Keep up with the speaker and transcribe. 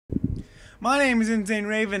My name is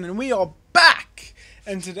InsaneRaven and we are back!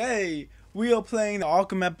 And today we are playing the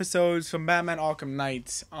Arkham episodes from Batman Arkham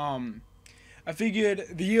Knight. I figured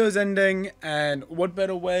the year's ending, and what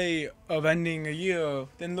better way of ending a year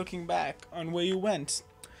than looking back on where you went.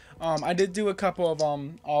 I did do a couple of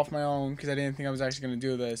off my own because I didn't think I was actually going to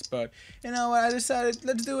do this, but you know what, I decided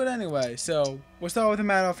let's do it anyway. So we'll start with the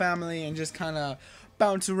Maddow family and just kind of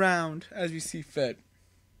bounce around as we see fit.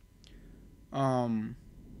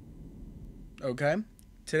 Okay.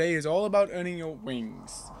 Today is all about earning your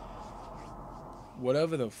wings.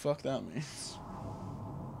 Whatever the fuck that means.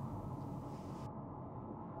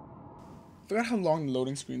 Forgot how long the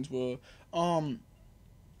loading screens were.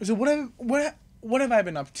 So what have I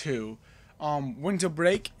been up to? Winter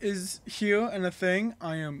break is here and a thing.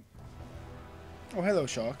 I am. Oh, hello,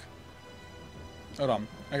 Shark. Hold on,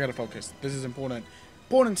 I gotta focus. This is important.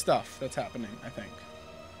 Important stuff that's happening, I think.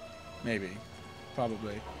 Maybe.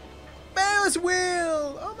 Probably. Ferris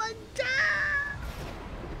wheel! Oh my god!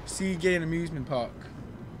 Seagate Amusement Park.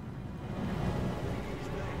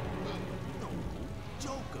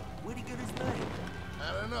 Joker, where'd he get his name?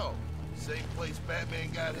 I don't know. Same place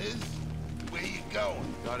Batman got his? Where you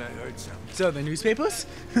going? Thought I heard something. So, the newspapers?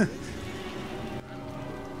 I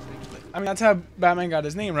mean, that's how Batman got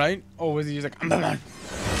his name, right? Or was he just like, I'm Batman?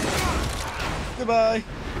 Goodbye.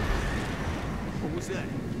 What was that?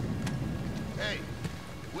 Hey,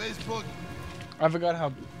 where's Boogie? I forgot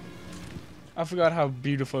how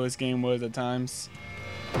beautiful this game was at times.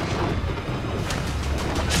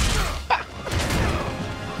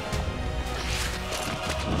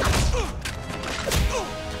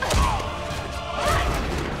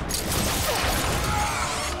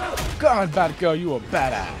 God, BatGirl, you a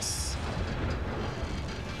badass.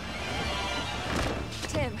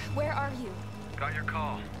 Tim, where are you? Got your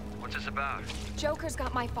call. What's this about? Joker's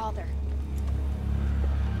got my father.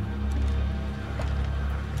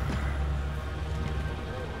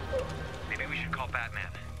 Maybe we should call Batman.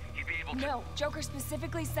 He'd be able to... No, Joker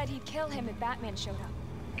specifically said he'd kill him if Batman showed up.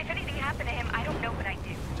 If anything happened to him, I don't know what I'd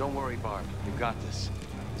do. Don't worry, Barb. You got this.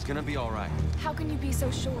 It's gonna be all right. How can you be so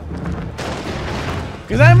sure?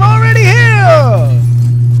 Cause I'm already here!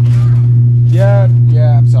 Yeah,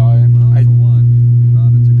 I'm sorry.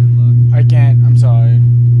 Robin's a good luck. I can't, I'm sorry.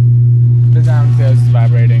 The downstairs is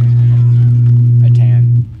vibrating. I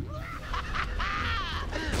can't.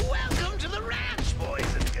 Welcome to the ranch,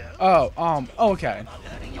 boys and girls. Okay.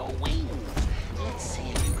 Earning your wings. Let's see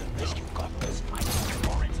if you can rescue Gotham's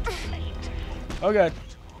Forest plate. Okay.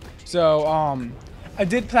 So, I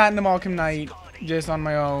did Platinum Arkham Knight just on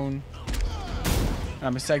my own. And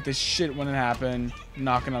I'm psyched as shit when it happened.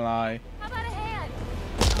 Not gonna lie. How about a hand?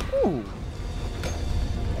 Ooh.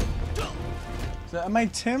 So, am I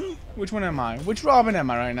Tim? Which one am I? Which Robin am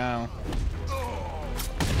I right now?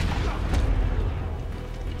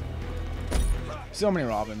 So many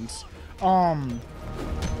Robins. But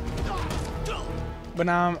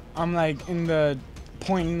now I'm like in the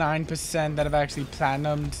 0.9% that have actually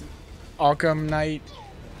platinumed Arkham Knight,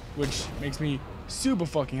 which makes me super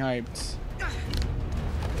fucking hyped.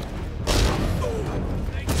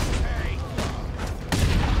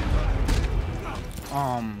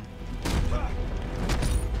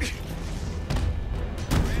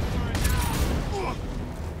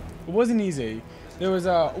 It wasn't easy. There was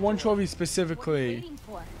one trophy specifically. Waiting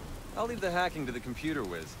for? I'll leave the hacking to the computer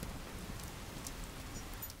whiz.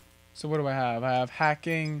 So what do I have? I have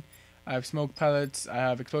hacking, I have smoke pellets, I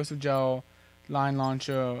have explosive gel, line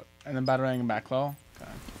launcher, and then batarang and backclaw. Okay.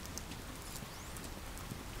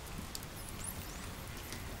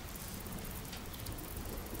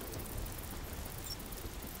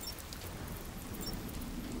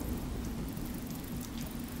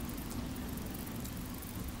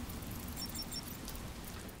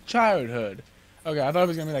 Childhood. Okay, I thought it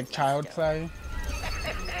was gonna be like child play.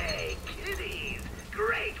 Hey, kiddies!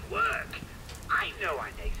 Great work! I know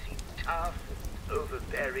I may seem tough and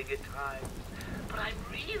overbearing at times, but I'm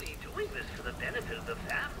really doing this for the benefit of the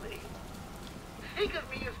family. Think of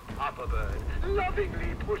me as Papa Bird,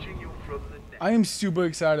 lovingly pushing you from the net. I am super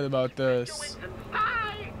excited about this.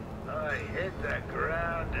 I hit the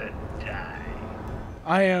ground and die.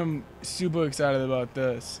 I am super excited about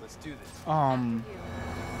this. Let's do this.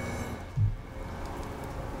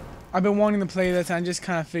 I've been wanting to play this, and I just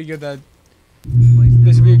kind of figured that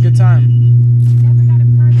this would be a good time. Never got a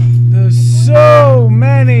permit. There's so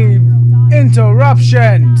many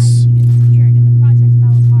interruptions. Disappeared and the project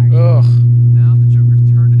fell apart. Ugh. Now the Joker's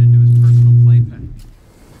turned it into his personal playpen.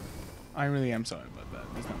 I really am sorry about that.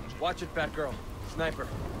 There's not much. Watch it, Batgirl. Sniper.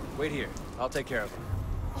 Wait here. I'll take care of him.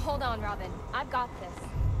 Hold on, Robin. I've got this.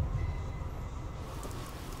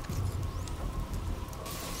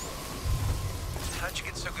 How'd you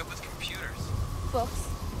get so good with computers? Books.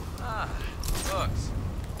 Ah, books.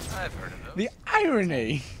 I've heard of those. The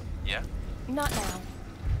irony. Yeah? Not now.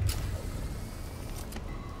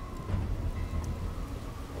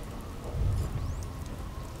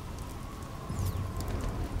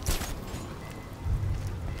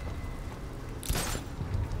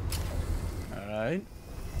 Alright.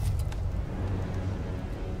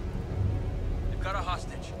 They've got a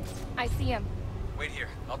hostage. I see him. Wait here.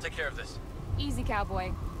 I'll take care of this. Easy,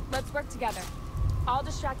 cowboy. Let's work together. I'll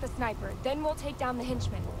distract the sniper, then we'll take down the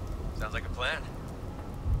henchman. Sounds like a plan.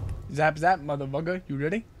 Zap zap, motherfucker. You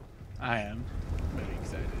ready? I am. Very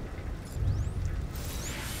excited.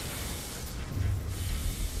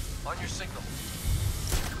 On your signal.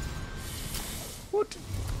 What?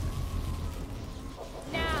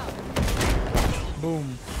 Now!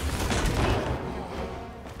 Boom.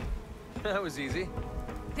 That was easy.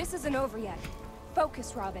 This isn't over yet.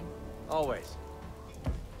 Focus, Robin. Always.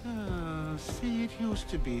 See, it used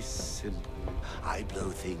to be simple. I blow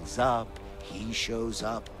things up, he shows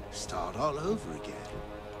up, start all over again.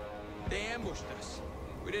 They ambushed us.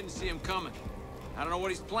 We didn't see him coming. I don't know what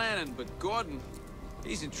he's planning, but Gordon,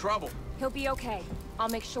 he's in trouble. He'll be okay. I'll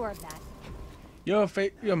make sure of that. Your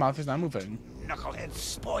mouth is not moving. Knucklehead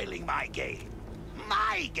spoiling my game.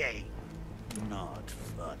 My game! Not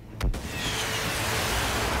fun.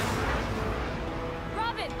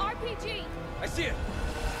 Robin, RPG! I see it.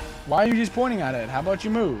 Why are you just pointing at it? How about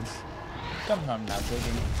you move? Come on, now,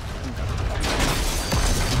 children.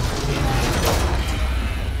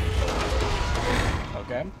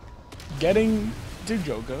 Okay. Getting to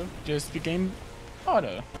Joker just became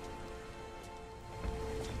harder.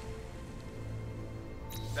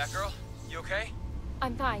 BatGirl, you okay?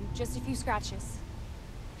 I'm fine, just a few scratches.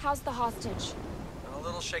 How's the hostage? I'm a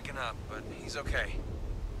little shaken up, but he's okay.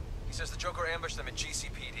 He says the Joker ambushed them at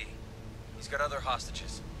GCPD. He's got other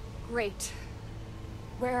hostages. Great.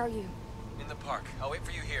 Where are you? In the park. I'll wait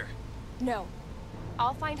for you here. No.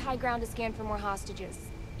 I'll find high ground to scan for more hostages.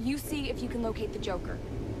 You see if you can locate the Joker.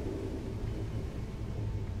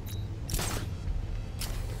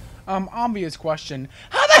 Obvious question.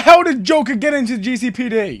 How the hell did Joker get into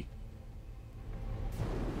GCPD?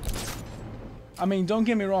 I mean, don't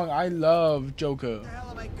get me wrong, I love Joker. What the hell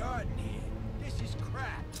am I guarding here? This is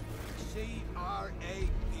crap. C-R-A-P-E,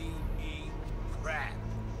 crap.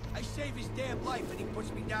 I save his damn life and he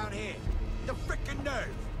puts me down here. The frickin'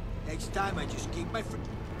 nerve. Next time I just keep my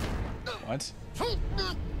What?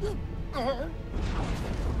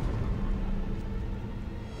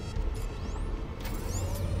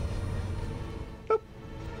 Boop.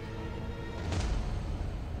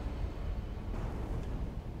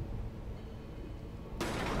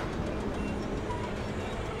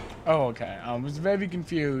 Oh, okay. I was very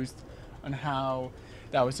confused on how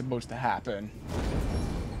that was supposed to happen.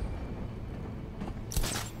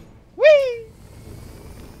 Whee!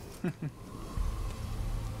 Why'd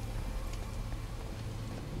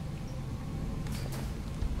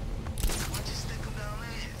you stick him down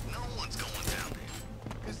there? No one's going down there.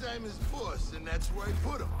 Because I'm his boss, and that's where I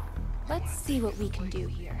put him. Let's see what we can do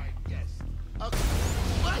here. Yes. Okay.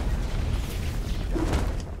 What?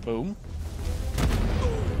 Boom.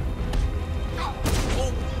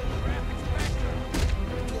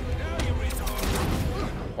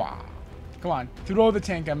 Wow. Come on. Throw the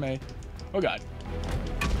tank at me. Oh, God.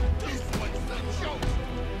 This one's the joke.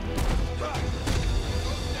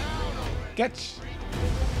 Get.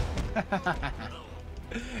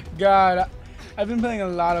 God, I've been playing a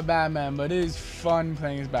lot of Batman, but it is fun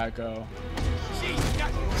playing as Batgirl. Jeez,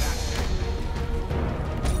 got you with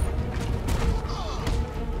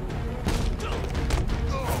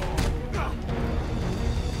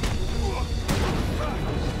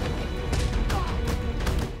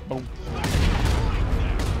Boom.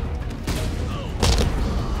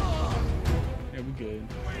 Yeah, we good.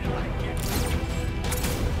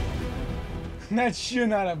 That should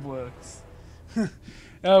not have worked.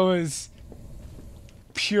 That was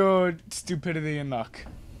pure stupidity and luck.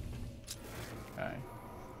 Alright.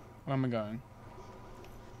 Where am I going?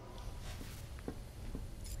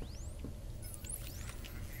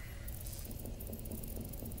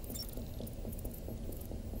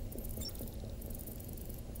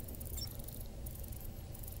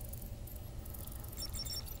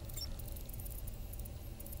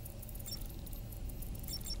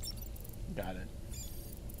 Got it.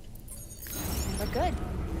 We're good.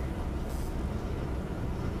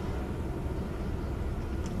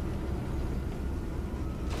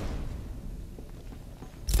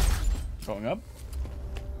 Going up.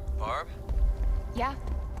 Barb? Yeah,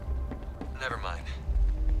 Never mind.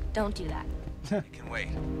 don't do that. It can wait.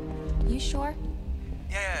 You sure?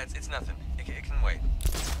 Yeah, it's nothing. It can wait.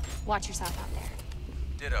 Watch yourself out there.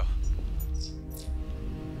 Ditto.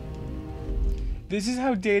 This is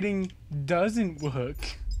how dating doesn't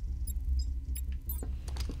work.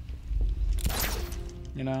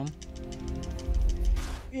 You know?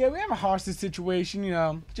 Yeah, we have a hostage situation, you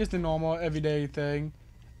know, just a normal, everyday thing.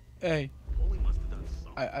 Hey,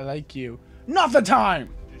 I like you. Not the time!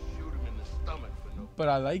 But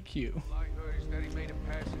I like you.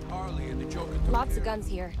 Lots of guns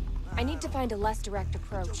here. I need to find a less direct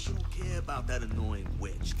approach. Joker don't care about that annoying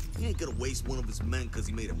witch. He ain't gonna waste one of his men because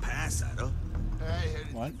he made a pass at her.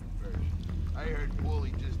 What? I heard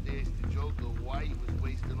Paulie just asked the Joker why he was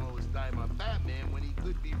wasting all his time on Batman when he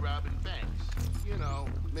could be robbing banks. You know,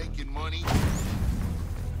 making money.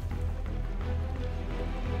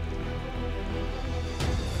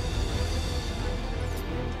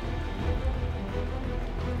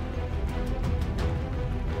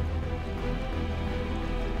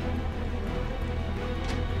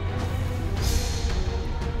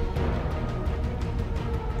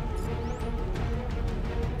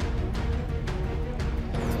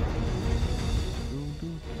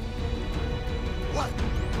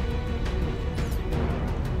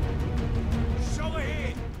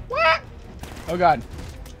 Oh god.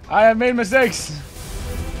 I have made mistakes.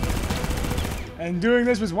 And doing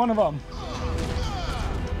this was one of them.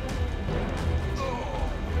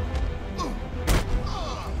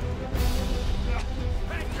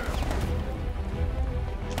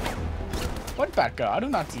 What BatGirl? I do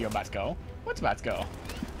not see a BatGirl. What's BatGirl?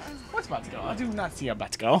 What's BatGirl? I do not see a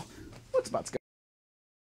BatGirl. What's BatGirl?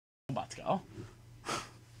 BatGirl.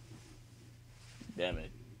 Damn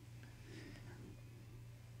it.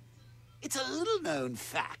 It's a little-known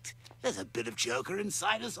fact. There's a bit of Joker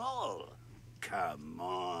inside us all. Come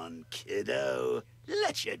on, kiddo.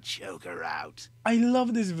 Let your Joker out. I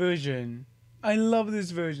love this version. I love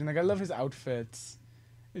this version. Like, I love his outfits.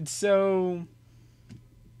 It's so...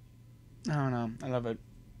 I don't know. I love it.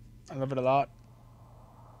 I love it a lot.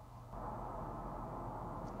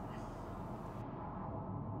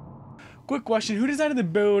 Quick question. Who decided to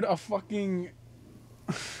build a fucking...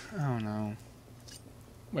 I don't know.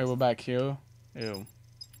 Wait, we're back here? Ew.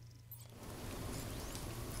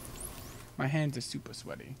 My hands are super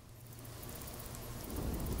sweaty.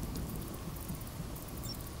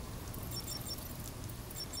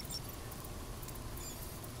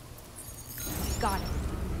 Got it.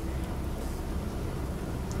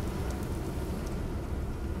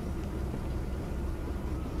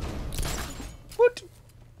 What?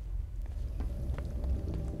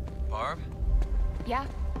 Barb? Yeah?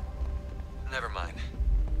 Never mind.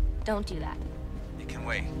 Don't do that. It can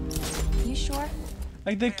wait. You sure?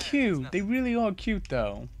 Like, they're cute. They really are cute,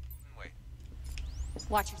 though. Wait.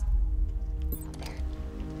 Watch yourself out there.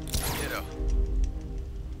 Ditto.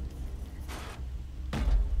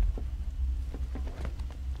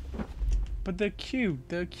 But they're cute.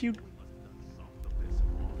 They're cute. The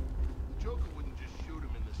Joker wouldn't just shoot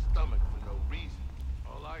him in the stomach for no reason.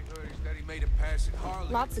 All I heard is that he made a pass at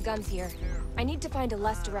Harley. Lots of guns here. I need to find a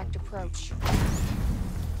less direct approach.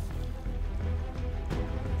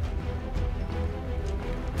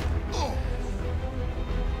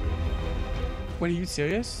 Wait, are you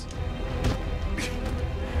serious?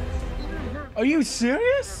 Are you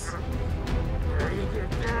serious?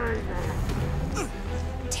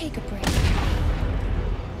 Take a break.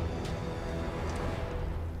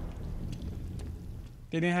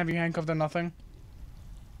 They didn't have you handcuffed or nothing?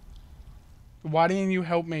 Why didn't you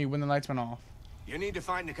help me when the lights went off? You need to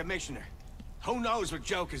find the commissioner. Who knows what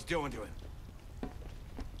Joker's doing to him?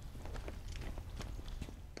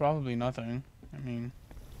 Probably nothing. I mean...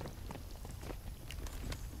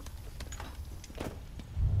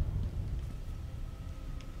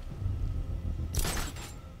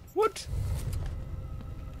 What?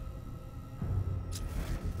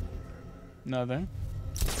 Nothing.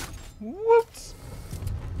 Whoops!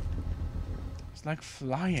 It's like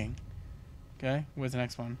flying. Okay, where's the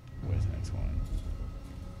next one? Where's the next one?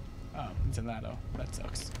 Oh, it's a ladder. That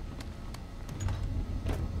sucks.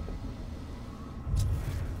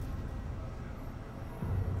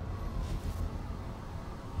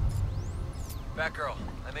 Batgirl,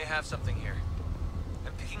 I may have something here.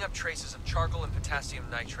 I'm picking up traces of charcoal and potassium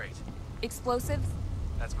nitrate. Explosives?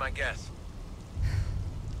 That's my guess.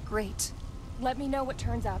 Great. Let me know what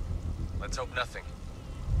turns up. Let's hope nothing.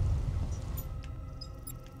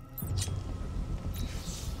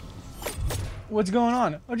 What's going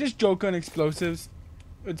on? Oh, just Joker and explosives.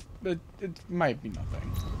 It might be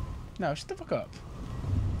nothing. No, shut the fuck up.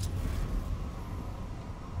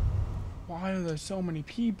 Why are there so many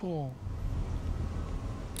people?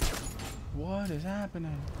 What is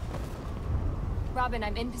happening? Robin,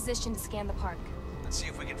 I'm in position to scan the park. Let's see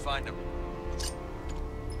if we can find him.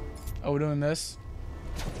 Oh, we're doing this?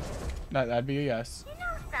 That'd be a yes. You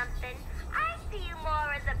know something? I see you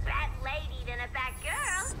more as a bat lady than a bat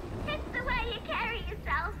girl. It's the way you carry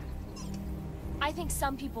yourself. I think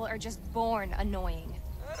some people are just born annoying.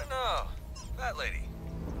 I don't know. That lady.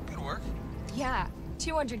 Good work. Yeah,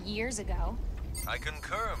 200 years ago. I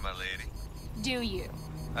concur, my lady. Do you?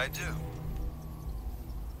 I do.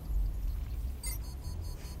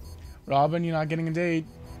 Robin, you're not getting a date.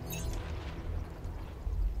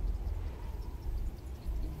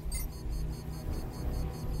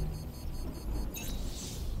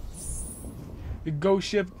 The ghost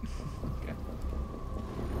ship. Okay.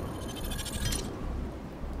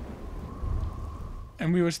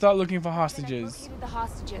 And we will start looking for I hostages. located the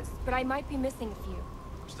hostages, but I might be missing a few.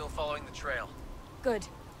 I'm still following the trail. Good.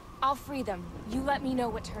 I'll free them. You let me know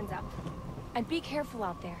what turns up. And be careful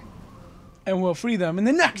out there. And we'll free them in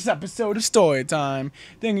the next episode of Story Time.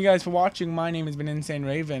 Thank you guys for watching. My name has been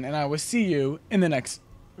InsaneRaven, and I will see you in the next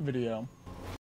video.